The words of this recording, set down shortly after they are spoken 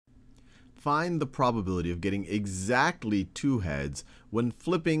find the probability of getting exactly 2 heads when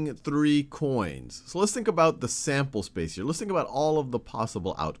flipping 3 coins. So let's think about the sample space here. Let's think about all of the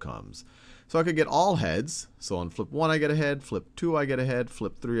possible outcomes. So I could get all heads. So on flip 1 I get a head, flip 2 I get a head,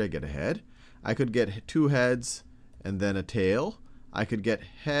 flip 3 I get a head. I could get 2 heads and then a tail. I could get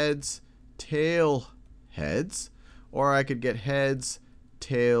heads, tail, heads. Or I could get heads,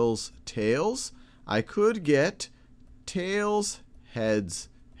 tails, tails. I could get tails, heads,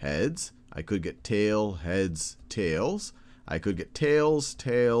 heads. I could get tail, heads, tails. I could get tails,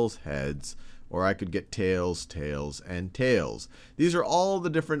 tails, heads. Or I could get tails, tails, and tails. These are all the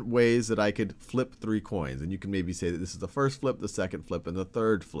different ways that I could flip 3 coins. And you can maybe say that this is the first flip, the second flip, and the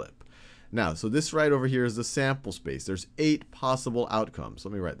third flip. Now, so this right over here is the sample space. There's 8 possible outcomes.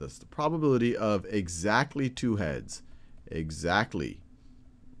 Let me write this. The probability of exactly 2 heads. Exactly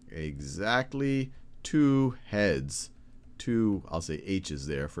 2 heads. 2, I'll say H's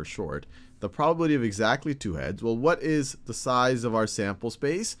there for short. The probability of exactly 2 heads. Well, what is the size of our sample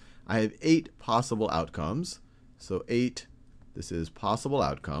space? I have 8 possible outcomes. So 8, this is possible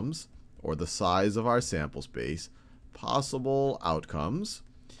outcomes, or the size of our sample space. Possible outcomes.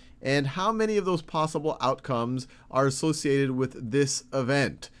 And how many of those possible outcomes are associated with this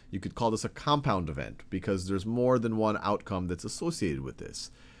event? You could call this a compound event because there's more than one outcome that's associated with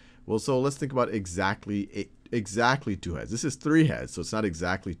this. Well, so let's think about exactly 2 heads. This is 3 heads, so it's not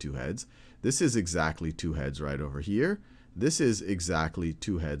exactly 2 heads. This is exactly 2 heads right over here. This is exactly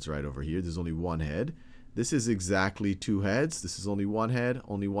 2 heads right over here. There's only 1 head. This is exactly 2 heads. This is only 1 head,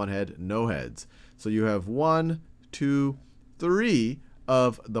 no heads. So you have 1, 2, 3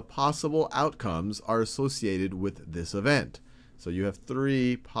 of the possible outcomes are associated with this event. So you have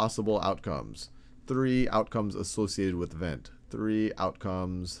 3 possible outcomes. 3 outcomes associated with event. 3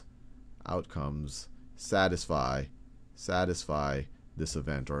 outcomes satisfy this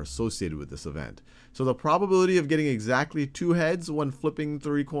event or associated with this event. So the probability of getting exactly 2 heads when flipping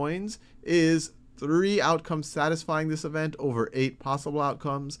 3 coins is 3 outcomes satisfying this event over 8 possible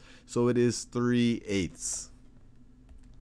outcomes. So it is 3/8.